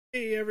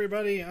Hey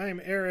everybody,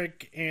 I'm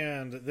Eric,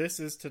 and this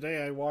is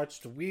Today I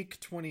Watched Week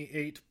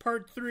 28,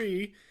 Part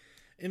 3,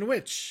 in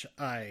which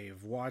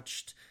I've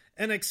watched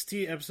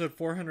NXT episode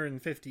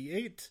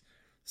 458,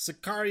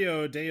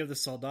 Sicario Day of the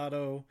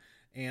Soldado,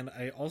 and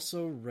I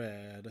also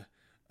read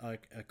a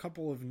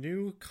couple of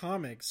new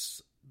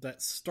comics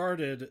that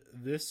started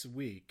this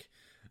week.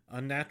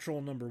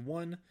 Unnatural number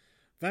 1,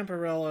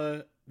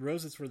 Vampirella,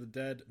 Roses for the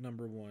Dead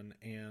number 1,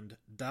 and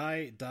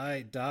Die,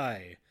 Die,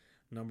 Die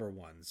number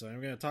 1. So I'm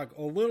going to talk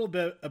a little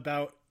bit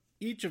about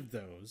each of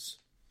those.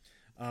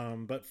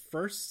 But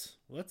first,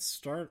 let's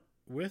start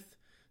with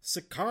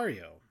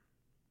Sicario.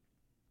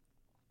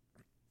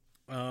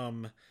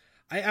 I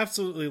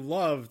absolutely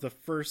love the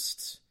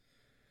first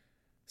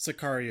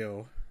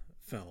Sicario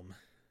film.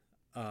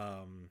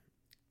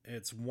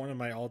 It's one of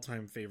my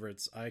all-time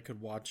favorites. I could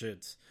watch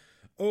it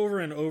over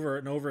and over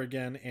and over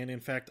again, and in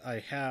fact I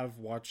have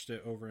watched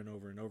it over and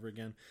over and over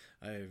again.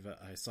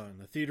 I saw it in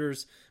the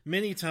theaters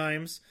many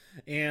times,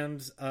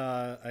 and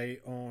I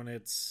own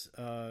it,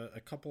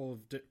 a couple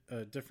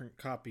of different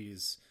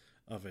copies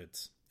of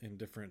it in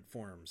different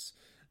forms.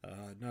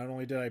 Not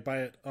only did I buy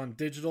it on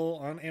digital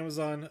on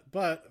Amazon,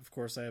 but of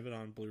course I have it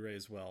on Blu-ray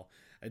as well.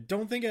 I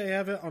don't think I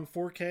have it on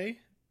 4K.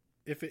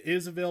 If it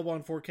is available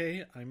on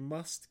 4K, I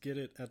must get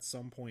it at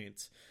some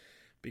point,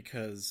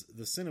 because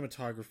the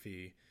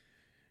cinematography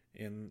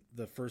in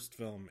the first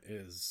film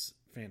is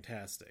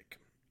fantastic.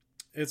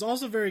 It's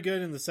also very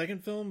good in the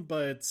second film,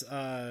 but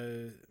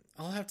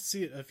I'll have to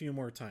see it a few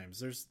more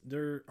times.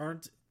 There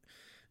aren't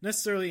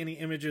necessarily any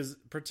images,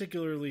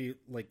 particularly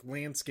like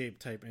landscape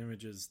type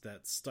images,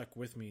 that stuck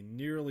with me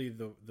nearly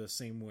the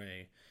same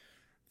way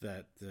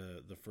that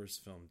the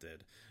first film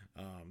did.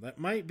 That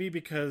might be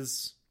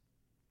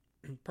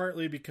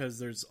partly because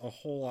there's a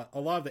lot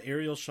of the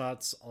aerial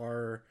shots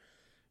are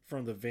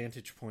from the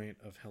vantage point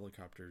of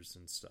helicopters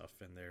and stuff,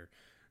 and they're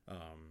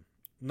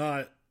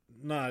not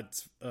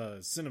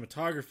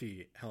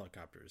cinematography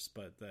helicopters,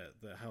 but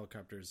the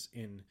helicopters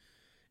in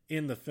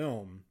the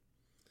film.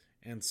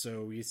 And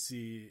so we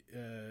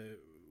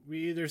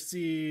either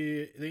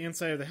see the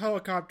inside of the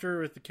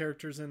helicopter with the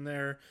characters in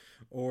there,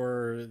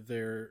 or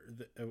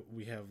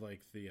we have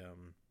like the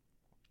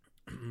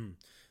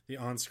the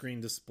on-screen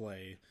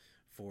display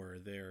for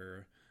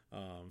their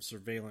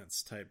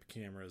surveillance type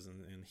cameras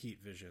and heat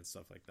vision and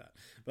stuff like that.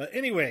 But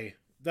anyway,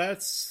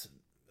 that's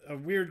a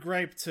weird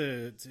gripe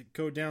to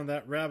go down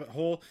that rabbit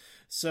hole.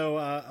 So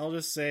I'll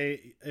just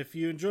say, if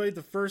you enjoyed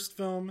the first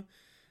film,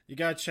 you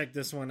gotta check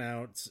this one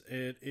out.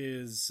 It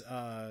is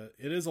a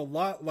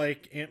lot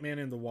like Ant-Man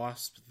and the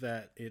Wasp,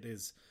 that it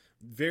is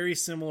very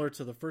similar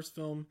to the first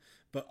film,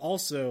 but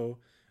also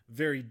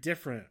very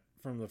different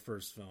from the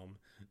first film.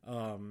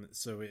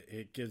 So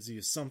it gives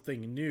you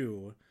something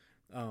new,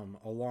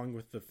 along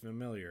with the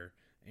familiar,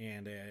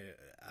 and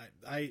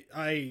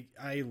I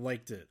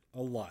liked it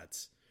a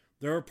lot.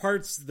 There are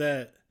parts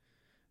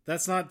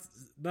that's not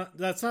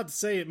to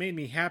say it made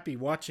me happy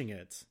watching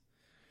it.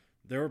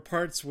 There were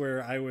parts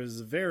where I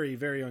was very,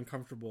 very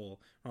uncomfortable,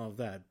 all of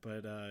that,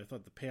 but I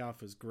thought the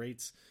payoff was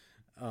great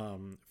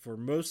for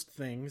most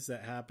things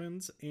that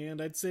happened. And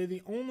I'd say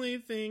the only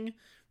thing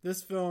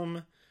this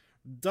film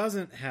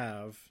doesn't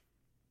have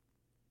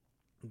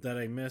that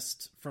I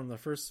missed from the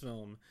first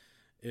film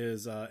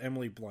is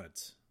Emily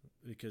Blunt,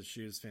 because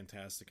she was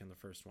fantastic in the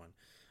first one.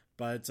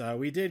 But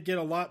we did get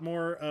a lot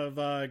more of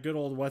good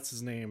old what's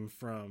his name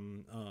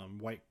from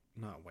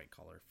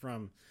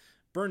from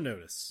Burn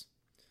Notice.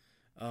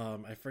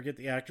 I forget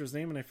the actor's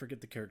name and I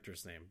forget the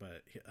character's name,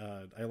 but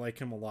I like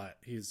him a lot.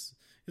 He's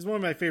one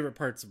of my favorite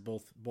parts of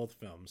both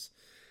films.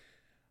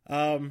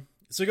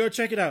 So go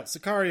check it out,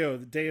 Sicario: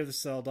 The Day of the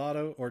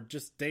Soldado, or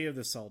just Day of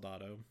the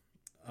Soldado,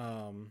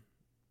 and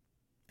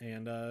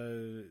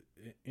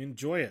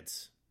enjoy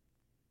it.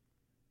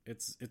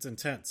 It's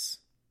intense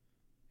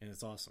and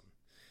it's awesome.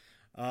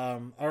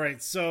 All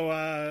right, so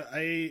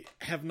I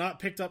have not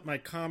picked up my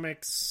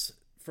comics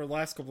for the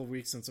last couple of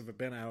weeks since I've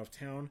been out of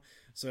town,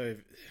 so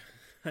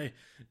I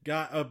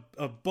got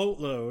a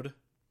boatload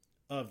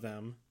of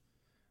them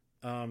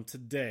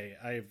today.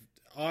 I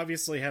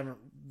obviously haven't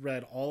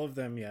read all of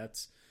them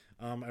yet.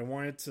 I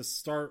wanted to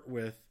start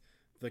with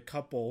a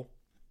couple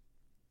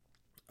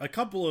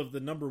of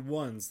the number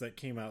ones that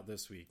came out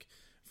this week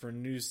for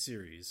new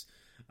series.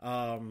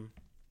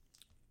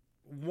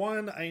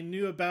 One I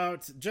knew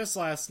about just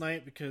last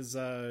night because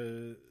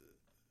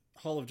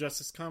Hall of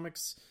Justice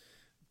Comics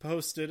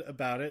posted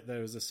about it. That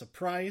was a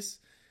surprise,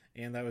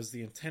 and that was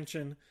the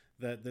intention,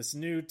 that this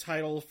new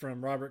title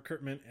from Robert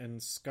Kirkman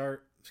and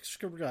Scott M.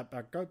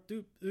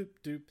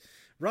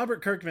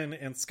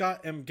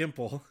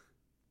 Gimple,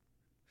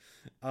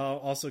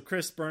 also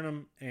Chris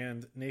Burnham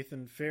and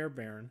Nathan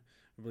Fairbairn,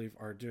 I believe,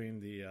 are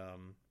doing the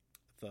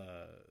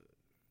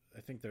I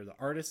think they're the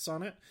artists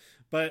on it,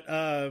 but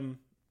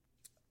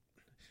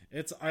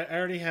I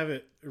already have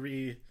it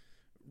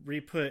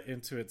re-put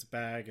into its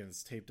bag and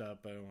it's taped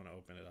up. I don't want to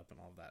open it up and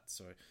all of that,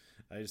 so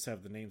I just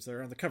have the names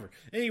there on the cover.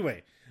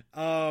 Anyway,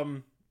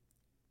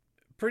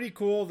 pretty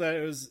cool that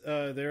it was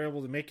they were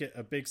able to make it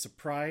a big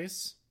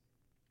surprise.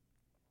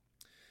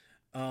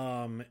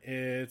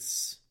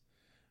 It's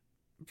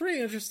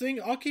pretty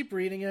interesting. I'll keep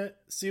reading it,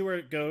 see where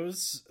it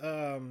goes.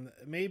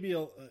 Maybe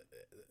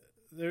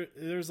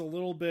there's a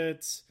little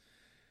bit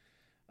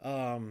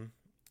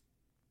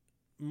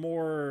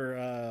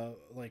more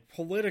like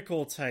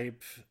political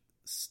type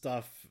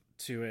stuff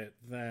to it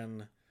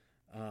than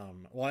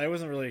well, I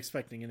wasn't really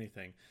expecting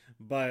anything,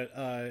 but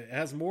it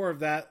has more of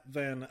that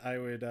than I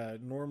would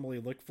normally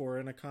look for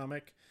in a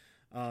comic,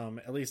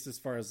 at least as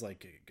far as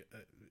like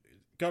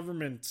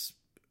government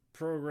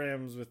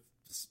programs with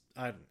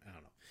I don't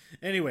know.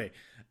 Anyway,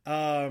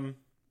 I'm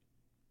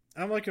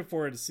looking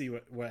forward to see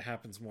what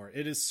happens more.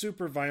 It is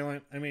super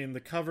violent. I mean, the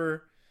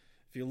cover,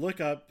 if you look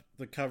up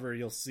the cover,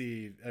 you'll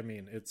see, I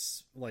mean,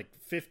 it's like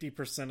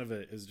 50% of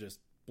it is just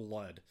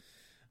blood.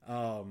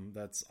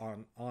 That's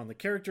on the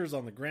characters,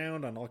 on the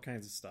ground, on all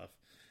kinds of stuff.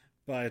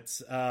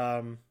 But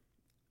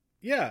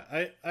yeah,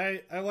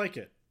 I like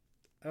it.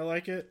 I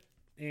like it,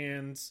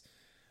 and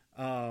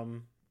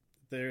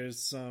there's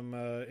some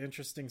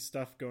interesting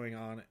stuff going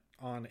on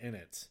in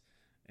it,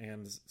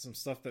 and some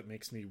stuff that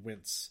makes me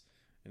wince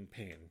in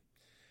pain.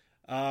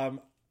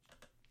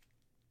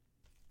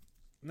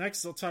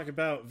 Next, I'll talk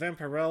about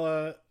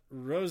Vampirella: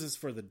 Roses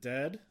for the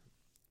Dead.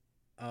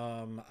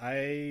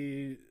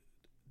 I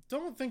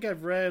don't think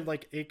I've read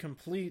like a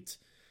complete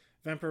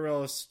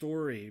Vampirella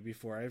story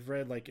before. I've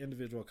read like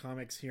individual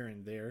comics here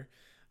and there,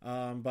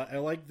 but I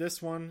like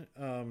this one.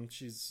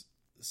 She's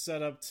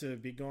set up to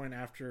be going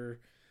after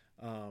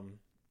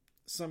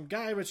some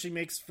guy, but she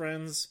makes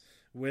friends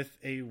with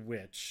a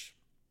witch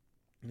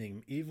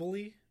named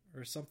Evilly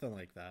or something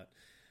like that,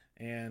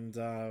 and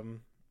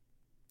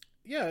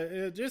yeah,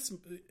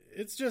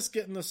 it's just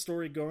getting the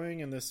story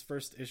going in this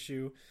first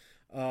issue.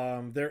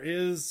 There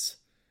is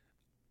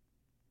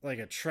like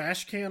a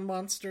trash can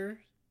monster.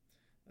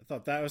 I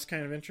thought that was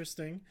kind of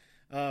interesting.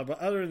 But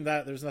other than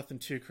that, there's nothing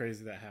too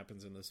crazy that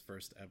happens in this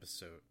first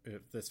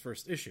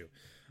issue.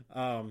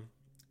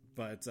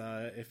 But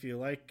if you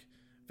like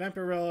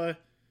Vampirella,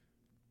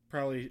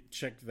 probably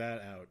check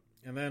that out.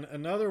 And then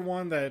another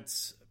one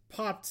that's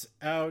popped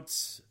out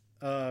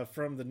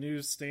from the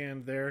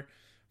newsstand there,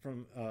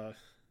 from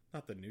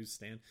not the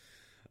newsstand,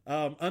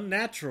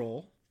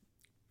 Unnatural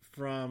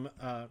from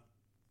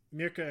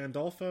Mirka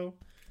Andolfo.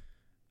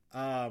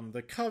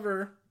 The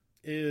cover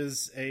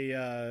is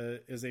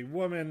a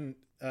woman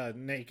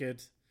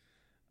naked,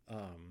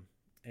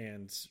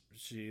 and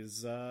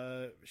she's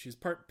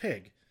part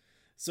pig.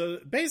 So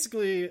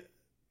basically,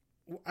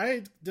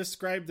 I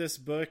describe this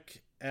book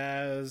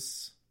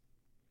as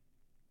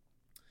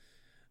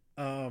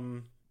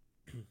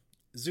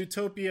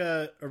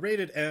Zootopia, a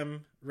rated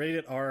M,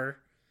 rated R,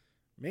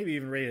 maybe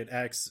even rated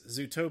X,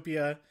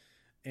 Zootopia,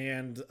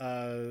 and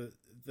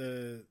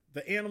the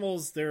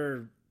animals,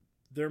 they're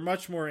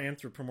much more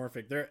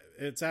anthropomorphic.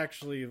 It's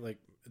actually like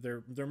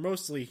they're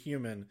mostly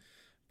human,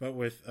 but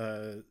with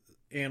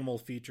animal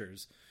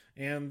features.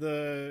 And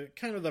the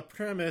kind of the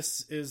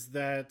premise is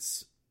that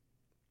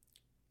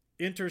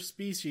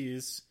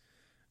interspecies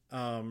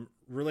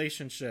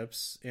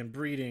relationships and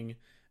breeding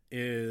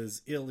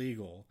is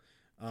illegal,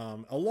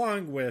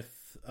 along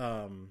with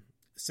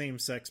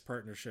same-sex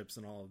partnerships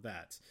and all of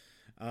that.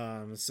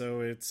 So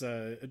it's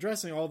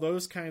addressing all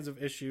those kinds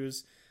of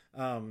issues.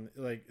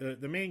 Like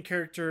the main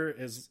character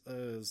is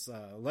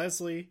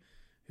Leslie,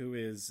 who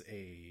is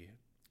a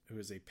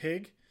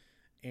pig,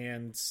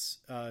 and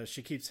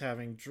she keeps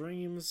having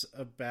dreams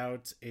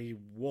about a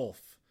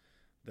wolf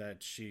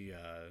that she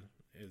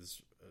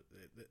is.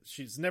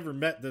 She's never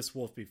met this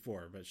wolf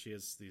before, but she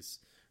has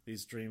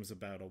these dreams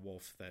about a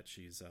wolf that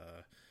she's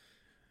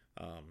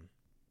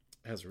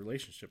has a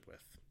relationship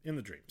with in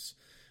the dreams,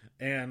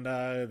 and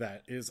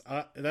that is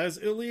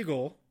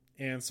illegal.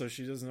 And so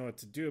she doesn't know what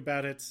to do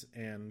about it.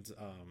 And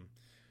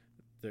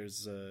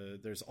there's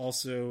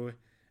also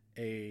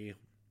a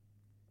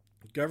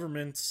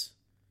government,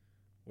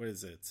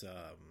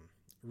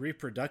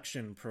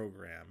 reproduction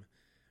program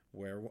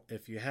where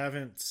if you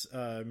haven't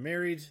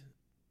married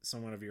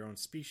someone of your own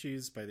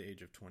species by the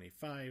age of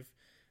 25,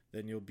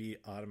 then you'll be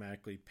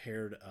automatically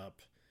paired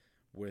up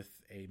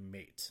with a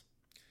mate.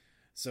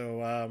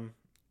 So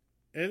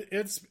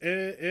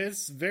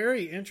it's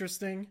very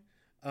interesting.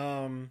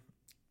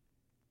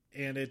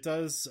 And it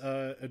does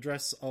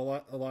address a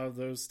lot of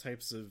those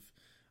types of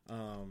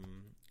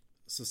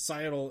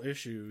societal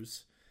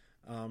issues,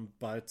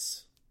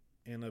 but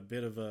in a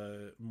bit of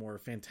a more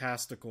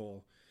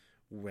fantastical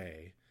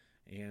way.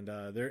 And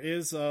there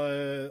is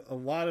a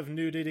lot of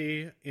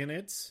nudity in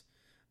it,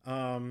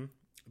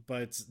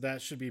 but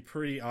that should be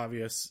pretty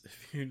obvious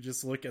if you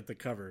just look at the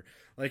cover.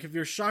 Like, if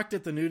you're shocked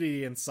at the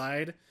nudity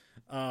inside,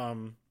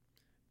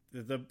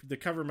 the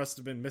cover must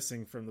have been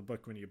missing from the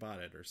book when you bought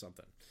it or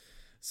something.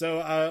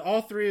 So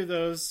all three of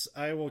those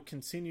I will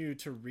continue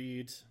to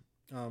read,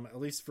 at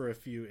least for a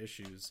few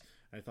issues.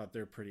 I thought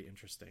they're pretty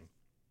interesting.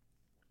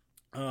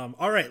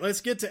 All right, let's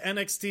get to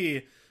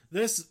NXT.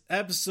 This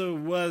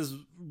episode was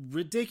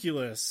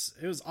ridiculous.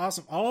 It was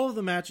awesome. All of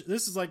the matches,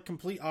 this is like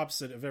complete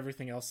opposite of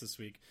everything else this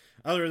week,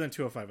 other than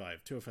 205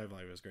 Live. 205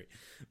 Live was great.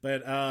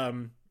 But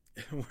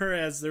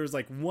Whereas there was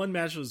like one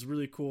match that was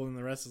really cool and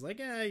the rest is like,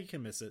 you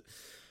can miss it.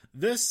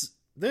 This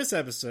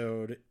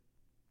episode,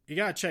 you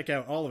gotta check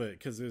out all of it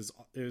because it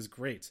was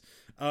great.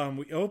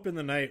 We opened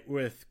the night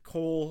with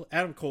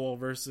Adam Cole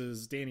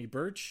versus Danny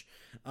Burch.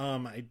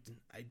 I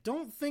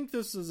don't think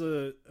this is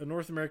a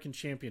North American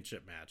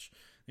Championship match. I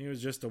think it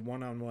was just a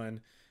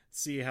one-on-one,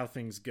 see how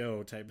things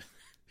go type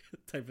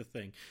of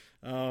thing.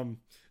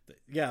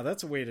 Yeah,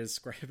 that's a way to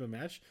describe a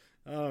match.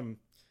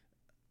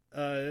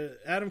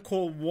 Adam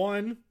Cole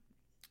won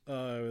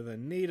with a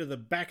knee to the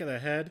back of the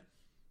head.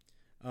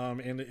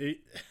 And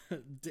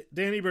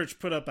Danny Burch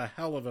put up a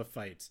hell of a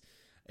fight.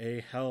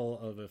 And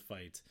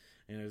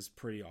it was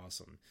pretty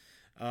awesome.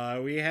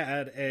 We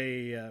had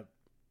a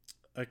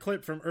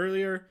clip from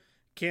earlier.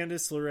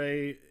 Candice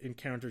LeRae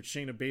encountered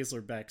Shayna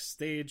Baszler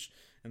backstage,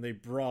 and they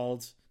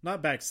brawled.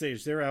 Not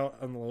backstage, they're out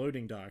on the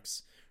loading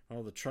docks, where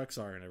all the trucks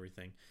are and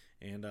everything.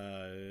 And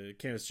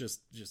Candice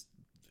just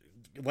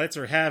lets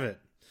her have it.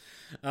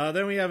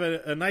 Then we have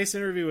a nice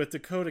interview with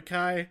Dakota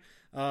Kai.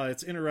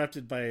 It's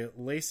interrupted by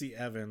Lacey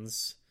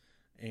Evans,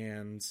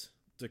 and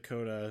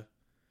Dakota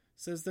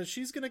says that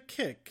she's going to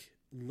kick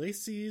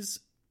Lacey's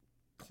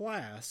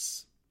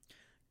class,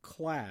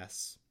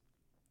 CLASS,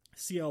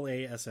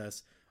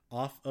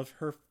 off of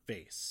her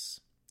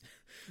face.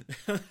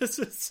 This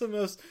is the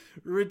most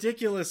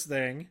ridiculous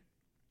thing.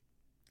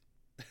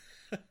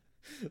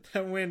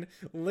 That when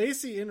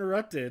Lacey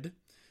interrupted,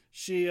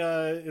 she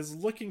is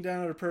looking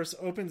down at her purse,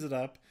 opens it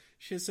up.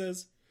 She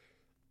says,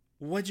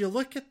 "Would you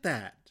look at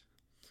that?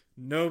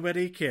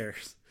 Nobody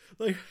cares."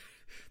 Like,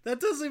 that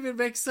doesn't even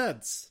make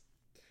sense.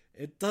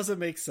 It doesn't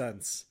make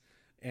sense.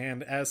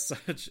 And as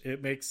such,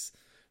 it makes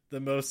the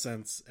most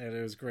sense, and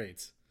it was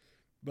great.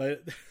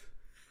 But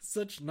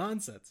such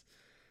nonsense.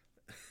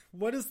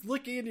 What is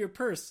looking into your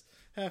purse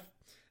have...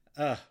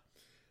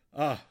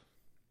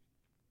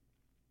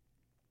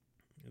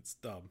 It's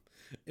dumb.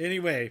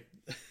 Anyway,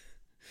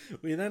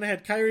 we then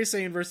had Kairi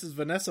Sane versus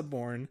Vanessa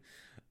Bourne.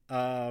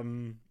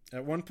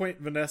 At one point,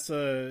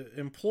 Vanessa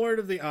implored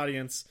of the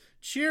audience,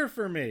 "Cheer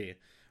for me,"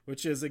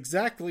 which is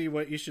exactly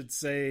what you should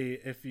say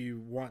if you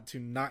want to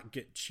not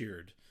get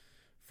cheered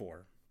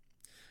for.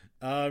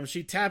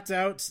 She tapped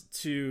out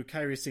to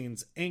Kairi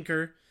Sane's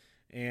anchor,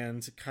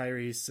 and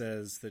Kairi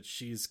says that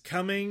she's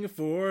coming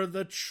for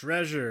the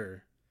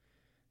treasure.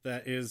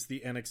 That is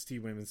the NXT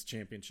Women's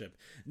Championship.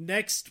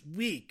 Next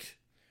week,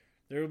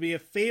 there will be a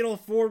fatal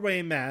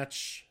 4-way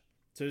match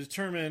to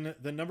determine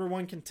the number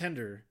one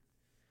contender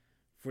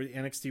for the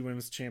NXT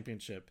Women's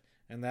Championship.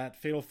 And that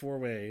fatal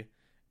 4-way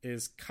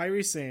is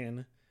Kairi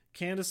Sane,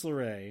 Candice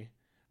LeRae,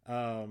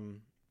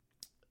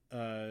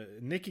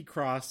 Nikki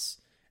Cross,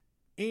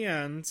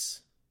 and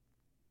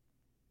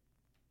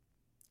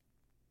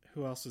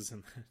who else is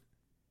in that?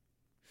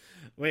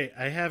 Wait,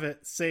 I have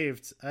it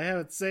saved. I have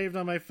it saved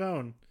on my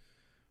phone.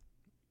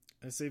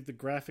 I saved the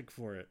graphic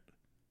for it.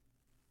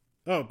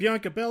 Oh,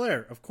 Bianca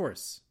Belair, of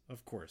course.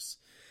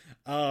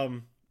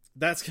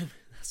 That's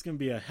gonna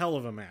be a hell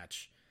of a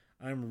match.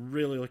 I'm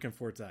really looking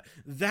forward to that.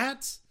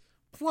 That,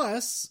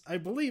 plus, I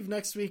believe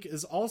next week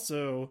is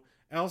also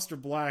Aleister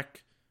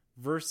Black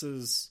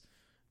versus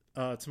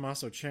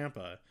Tommaso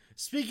Ciampa.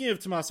 Speaking of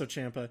Tommaso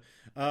Ciampa,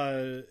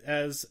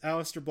 as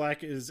Aleister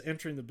Black is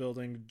entering the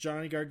building,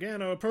 Johnny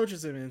Gargano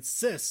approaches him and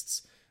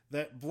insists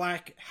that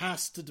Black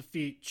has to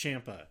defeat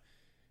Ciampa.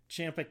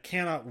 Ciampa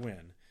cannot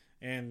win.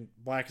 And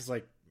Black is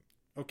like,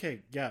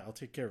 "Okay, yeah, I'll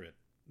take care of it.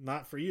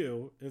 Not for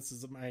you. This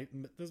is my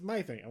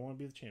thing. I want to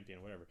be the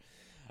champion, whatever."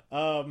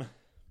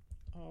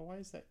 Why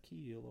is that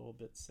key a little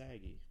bit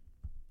saggy?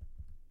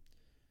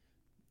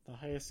 The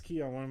highest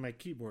key on one of my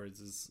keyboards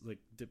is like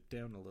dipped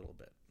down a little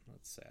bit.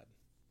 That's sad.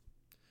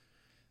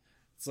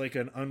 It's like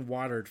an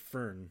unwatered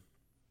fern.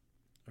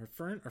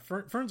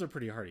 Ferns are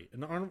pretty hardy.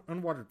 An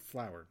unwatered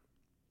flower.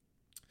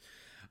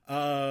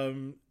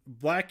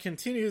 Black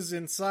continues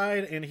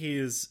inside, and he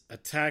is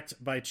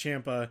attacked by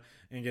Ciampa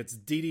and gets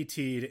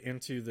DDT'd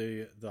into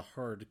the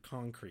hard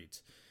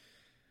concrete.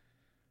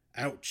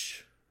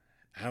 Ouch.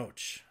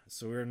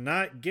 So we're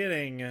not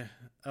getting an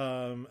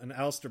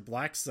Aleister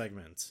Black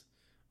segment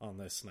on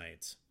this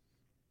night,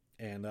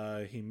 and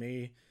he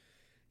may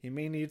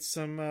need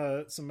some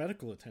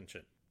medical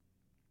attention.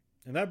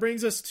 And that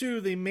brings us to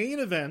the main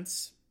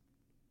event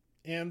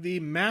and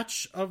the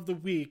match of the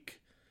week.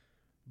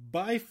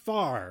 By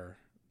far,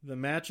 the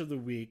match of the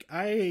week.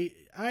 I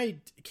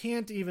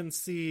can't even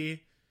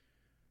see.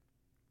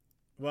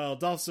 Well,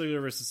 Dolph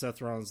Ziggler versus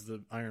Seth Rollins,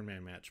 the Iron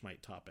Man match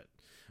might top it.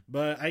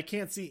 But I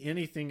can't see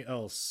anything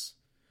else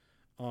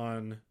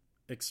on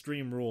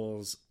Extreme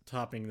Rules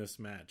topping this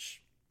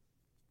match.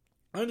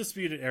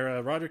 Undisputed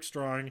Era, Roderick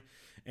Strong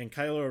and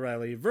Kyle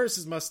O'Reilly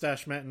versus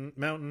Mustache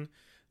Mountain,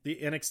 the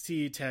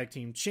NXT Tag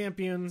Team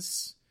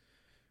Champions,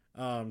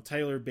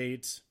 Tyler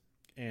Bate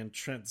and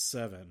Trent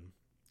Seven.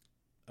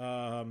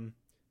 I'm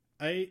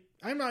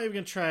not even going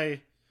to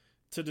try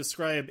to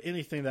describe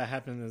anything that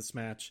happened in this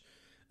match.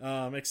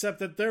 Except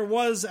that there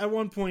was at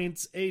one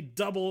point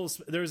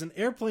there was an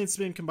airplane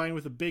spin combined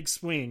with a big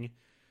swing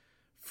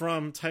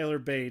from Tyler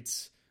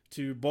Bates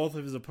to both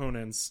of his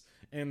opponents,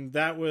 and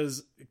that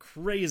was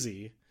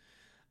crazy.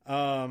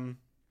 But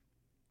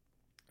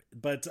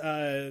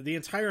the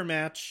entire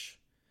match,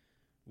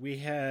 we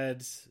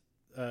had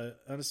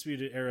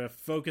Undisputed Era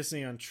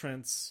focusing on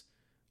Trent's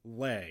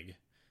leg,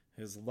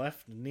 his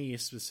left knee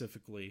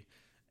specifically,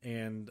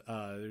 and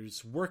they're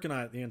just working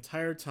on it the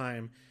entire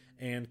time.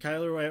 And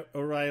Kyle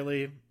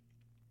O'Reilly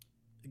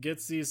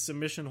gets these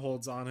submission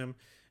holds on him,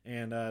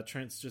 and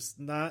Trent's just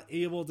not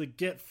able to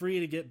get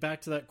free to get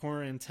back to that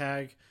corner and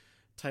tag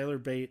Tyler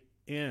Bate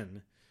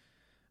in.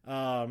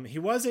 He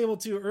was able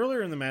to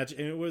earlier in the match,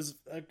 and it was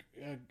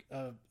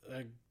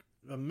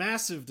a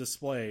massive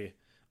display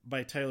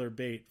by Tyler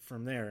Bate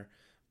from there.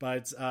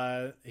 But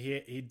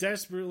he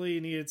desperately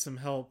needed some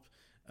help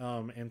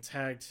and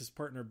tagged his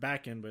partner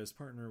back in, but his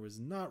partner was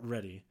not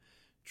ready.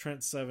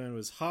 Trent Seven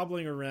was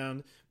hobbling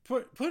around,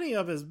 putting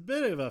up as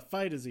bit of a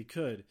fight as he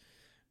could,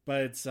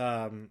 but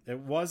it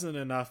wasn't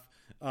enough.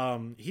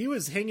 He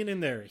was hanging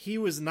in there. He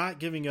was not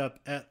giving up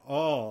at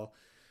all.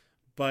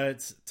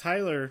 But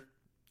Tyler,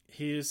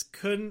 he just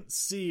couldn't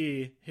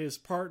see his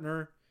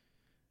partner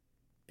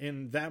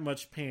in that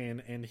much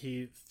pain, and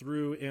he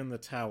threw in the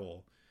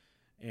towel.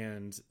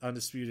 And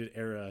Undisputed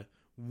Era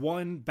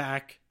won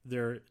back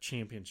their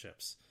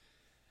championships.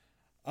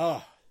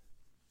 Oh,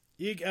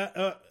 you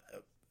gotta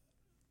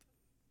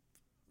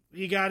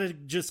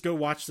just go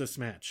watch this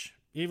match.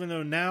 Even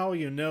though now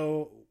you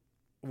know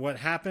what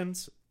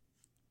happens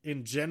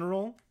in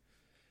general,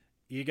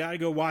 you gotta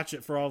go watch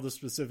it for all the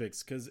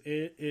specifics, because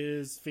it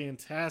is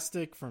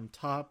fantastic from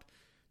top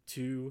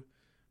to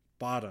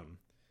bottom.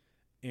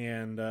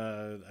 And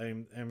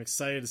I'm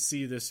excited to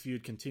see this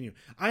feud continue.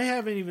 I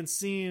haven't even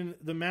seen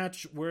the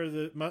match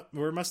where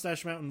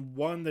Mustache Mountain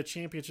won the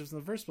championships in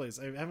the first place.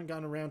 I haven't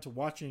gotten around to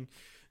watching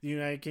the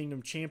United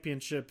Kingdom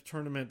Championship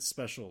tournament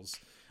specials.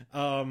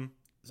 I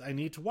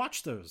need to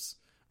watch those.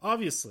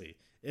 Obviously,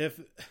 if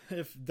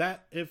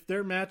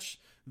their match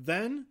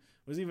then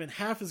was even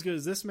half as good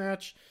as this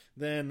match,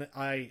 then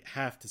I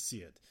have to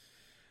see it.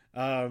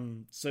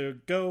 So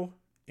go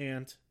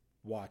and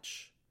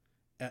watch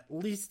at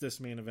least this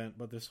main event,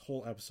 but this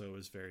whole episode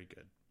was very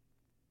good.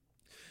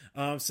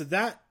 So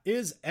that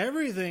is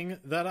everything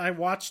that I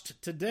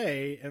watched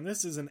today, and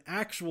this is an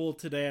actual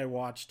today I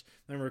watched.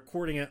 I'm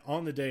recording it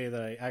on the day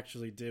that I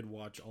actually did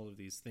watch all of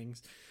these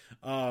things.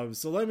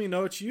 So let me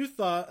know what you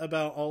thought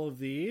about all of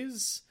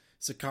these.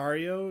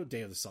 Sicario,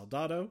 Day of the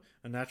Soldado,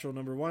 Unnatural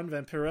 #1,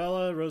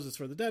 Vampirella, Roses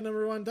for the Dead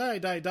 #1, Die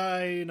Die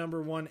Die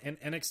 #1, and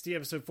NXT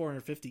episode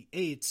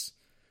 458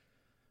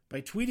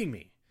 by tweeting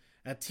me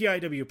at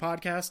TIW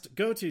Podcast.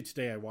 Go to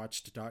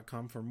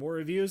todayiwatched.com for more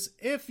reviews.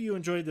 If you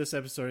enjoyed this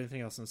episode or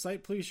anything else on the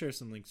site, please share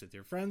some links with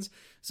your friends.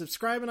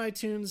 Subscribe on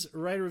iTunes,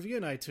 write a review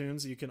on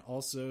iTunes. You can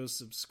also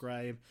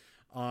subscribe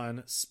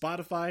on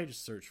Spotify.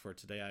 Just search for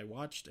Today I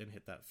Watched and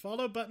hit that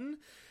follow button.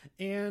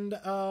 And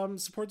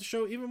support the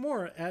show even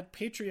more at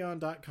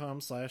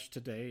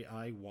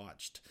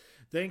patreon.com/todayiwatched.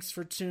 Thanks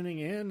for tuning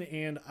in,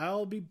 and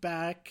I'll be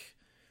back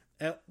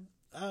at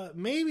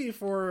maybe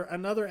for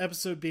another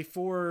episode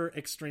before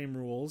Extreme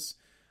Rules,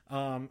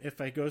 if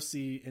I go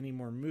see any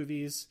more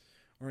movies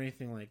or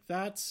anything like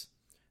that,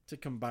 to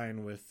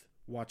combine with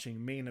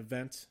watching Main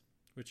Event,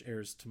 which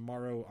airs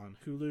tomorrow on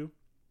Hulu.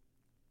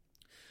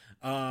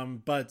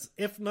 But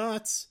if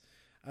not,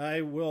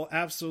 I will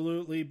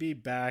absolutely be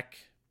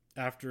back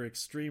after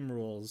Extreme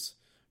Rules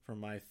for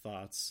my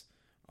thoughts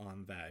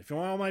on that. If you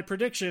want all my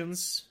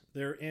predictions,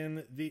 they're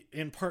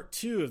in part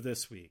 2 of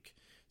this week.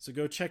 So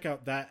go check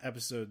out that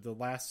episode. The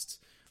last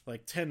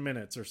 10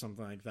 minutes or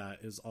something like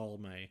that is all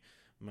my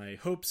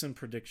hopes and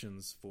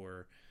predictions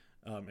for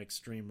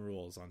Extreme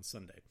Rules on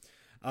Sunday.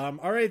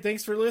 All right,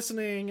 thanks for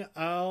listening.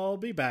 I'll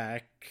be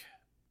back.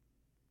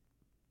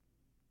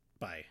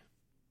 Bye.